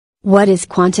What is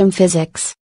quantum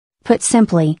physics? Put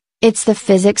simply, it's the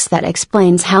physics that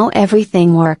explains how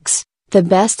everything works, the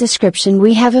best description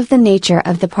we have of the nature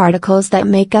of the particles that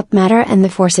make up matter and the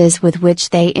forces with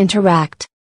which they interact.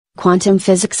 Quantum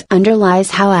physics underlies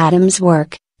how atoms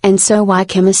work, and so why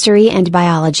chemistry and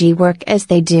biology work as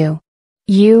they do.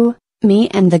 You, me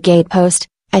and the gatepost,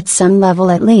 at some level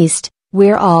at least,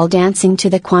 we're all dancing to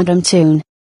the quantum tune.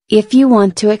 If you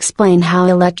want to explain how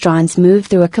electrons move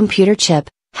through a computer chip,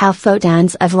 how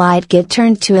photons of light get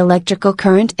turned to electrical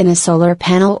current in a solar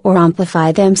panel or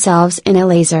amplify themselves in a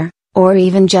laser, or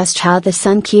even just how the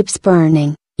sun keeps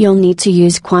burning, you'll need to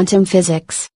use quantum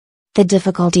physics. The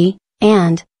difficulty,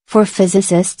 and, for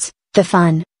physicists, the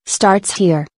fun, starts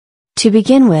here. To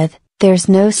begin with, there's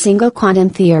no single quantum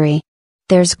theory.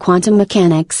 There's quantum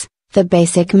mechanics, the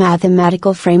basic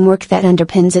mathematical framework that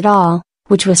underpins it all,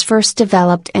 which was first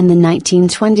developed in the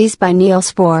 1920s by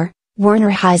Niels Bohr,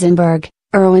 Werner Heisenberg,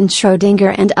 Erwin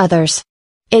Schrödinger and others.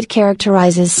 It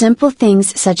characterizes simple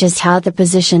things such as how the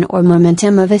position or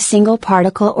momentum of a single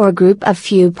particle or group of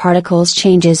few particles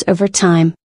changes over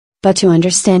time. But to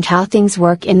understand how things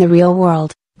work in the real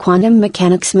world, quantum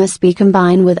mechanics must be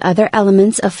combined with other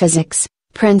elements of physics,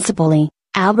 principally,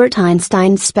 Albert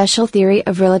Einstein's special theory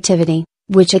of relativity,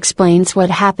 which explains what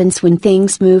happens when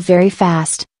things move very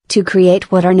fast, to create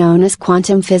what are known as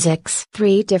quantum physics.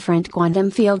 3 different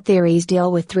quantum field theories deal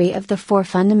with 3 of the 4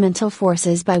 fundamental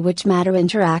forces by which matter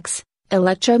interacts: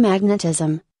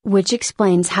 electromagnetism, which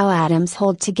explains how atoms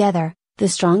hold together, the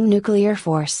strong nuclear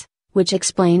force, which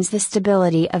explains the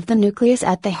stability of the nucleus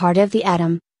at the heart of the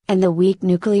atom, and the weak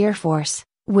nuclear force,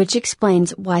 which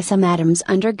explains why some atoms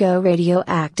undergo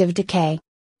radioactive decay.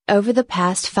 Over the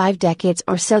past 5 decades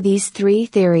or so, these 3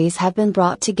 theories have been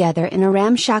brought together in a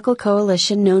ramshackle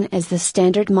coalition known as the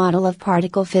Standard Model of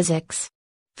Particle Physics.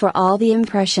 For all the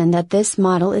impression that this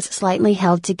model is slightly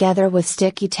held together with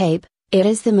sticky tape, it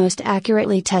is the most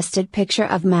accurately tested picture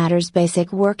of matter's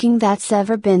basic working that's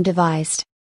ever been devised.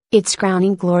 Its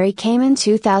crowning glory came in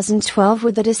 2012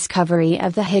 with the discovery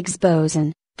of the Higgs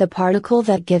boson, the particle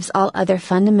that gives all other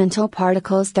fundamental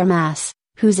particles their mass,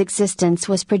 whose existence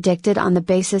was predicted on the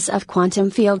basis of quantum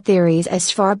field theories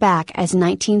as far back as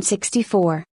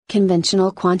 1964.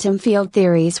 Conventional quantum field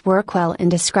theories work well in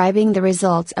describing the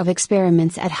results of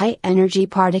experiments at high-energy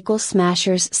particle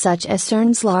smashers such as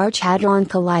CERN's Large Hadron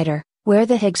Collider, where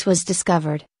the Higgs was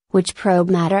discovered, which probe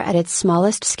matter at its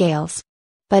smallest scales.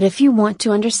 But if you want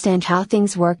to understand how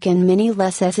things work in many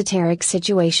less esoteric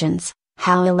situations,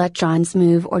 how electrons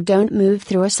move or don't move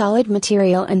through a solid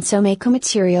material and so make a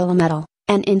material a metal,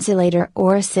 an insulator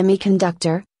or a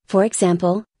semiconductor, for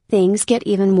example, things get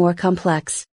even more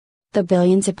complex. The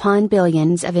billions upon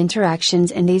billions of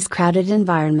interactions in these crowded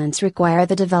environments require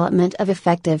the development of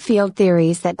effective field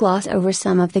theories that gloss over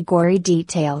some of the gory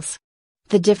details.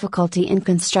 The difficulty in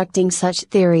constructing such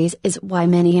theories is why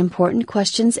many important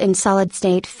questions in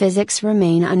solid-state physics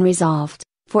remain unresolved.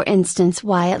 For instance,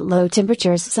 why at low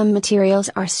temperatures some materials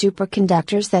are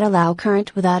superconductors that allow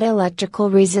current without electrical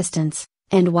resistance,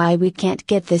 and why we can't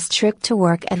get this trick to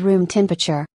work at room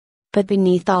temperature. But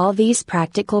beneath all these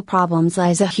practical problems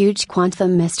lies a huge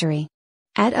quantum mystery.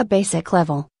 At a basic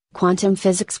level, quantum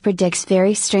physics predicts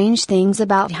very strange things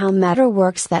about how matter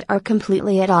works that are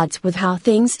completely at odds with how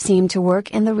things seem to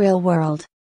work in the real world.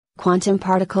 Quantum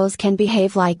particles can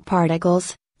behave like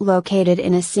particles, located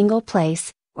in a single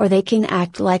place, or they can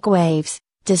act like waves,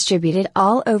 distributed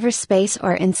all over space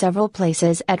or in several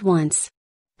places at once.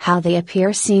 How they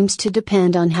appear seems to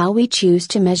depend on how we choose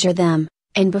to measure them,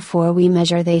 and before we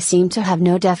measure they seem to have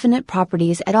no definite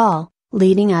properties at all,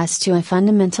 leading us to a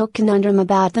fundamental conundrum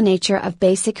about the nature of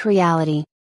basic reality.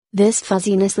 This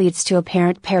fuzziness leads to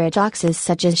apparent paradoxes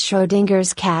such as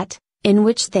Schrödinger's cat, in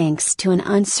which thanks to an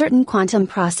uncertain quantum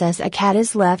process a cat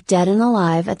is left dead and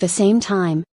alive at the same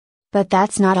time. But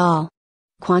that's not all.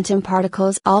 Quantum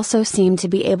particles also seem to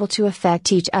be able to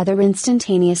affect each other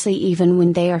instantaneously even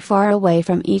when they are far away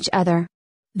from each other.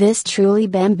 This truly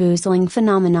bamboozling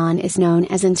phenomenon is known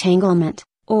as entanglement,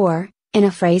 or, in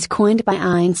a phrase coined by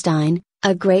Einstein,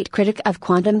 a great critic of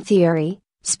quantum theory,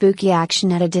 spooky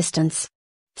action at a distance.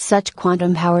 Such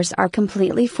quantum powers are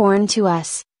completely foreign to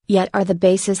us, yet are the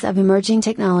basis of emerging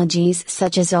technologies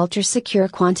such as ultra-secure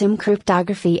quantum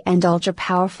cryptography and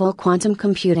ultra-powerful quantum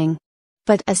computing.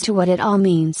 But as to what it all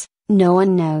means, no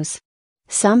one knows.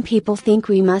 Some people think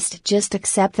we must just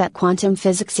accept that quantum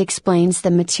physics explains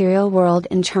the material world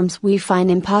in terms we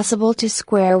find impossible to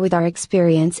square with our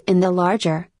experience in the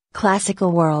larger,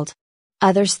 classical world.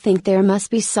 Others think there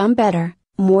must be some better,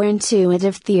 more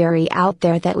intuitive theory out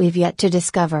there that we've yet to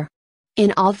discover.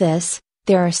 In all this,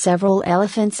 there are several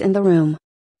elephants in the room.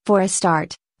 For a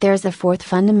start, There's a fourth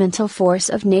fundamental force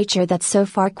of nature that so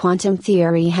far quantum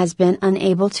theory has been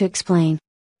unable to explain.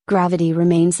 Gravity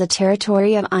remains the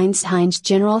territory of Einstein's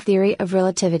general theory of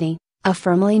relativity, a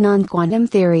firmly non-quantum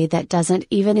theory that doesn't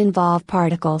even involve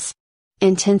particles.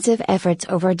 Intensive efforts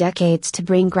over decades to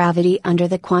bring gravity under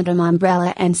the quantum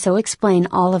umbrella and so explain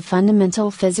all of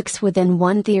fundamental physics within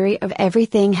one theory of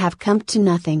everything have come to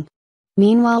nothing.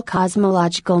 Meanwhile,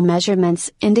 cosmological measurements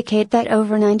indicate that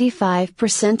over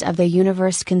 95% of the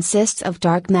universe consists of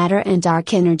dark matter and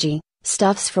dark energy,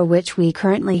 stuffs for which we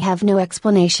currently have no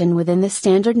explanation within the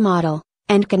Standard Model,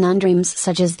 and conundrums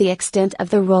such as the extent of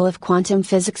the role of quantum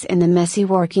physics in the messy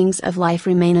workings of life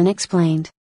remain unexplained.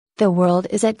 The world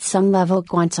is at some level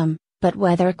quantum, but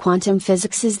whether quantum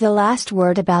physics is the last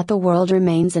word about the world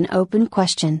remains an open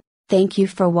question. Thank you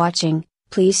for watching.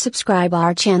 Please subscribe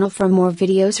our channel for more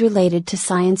videos related to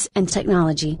science and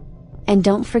technology. And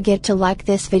don't forget to like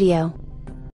this video.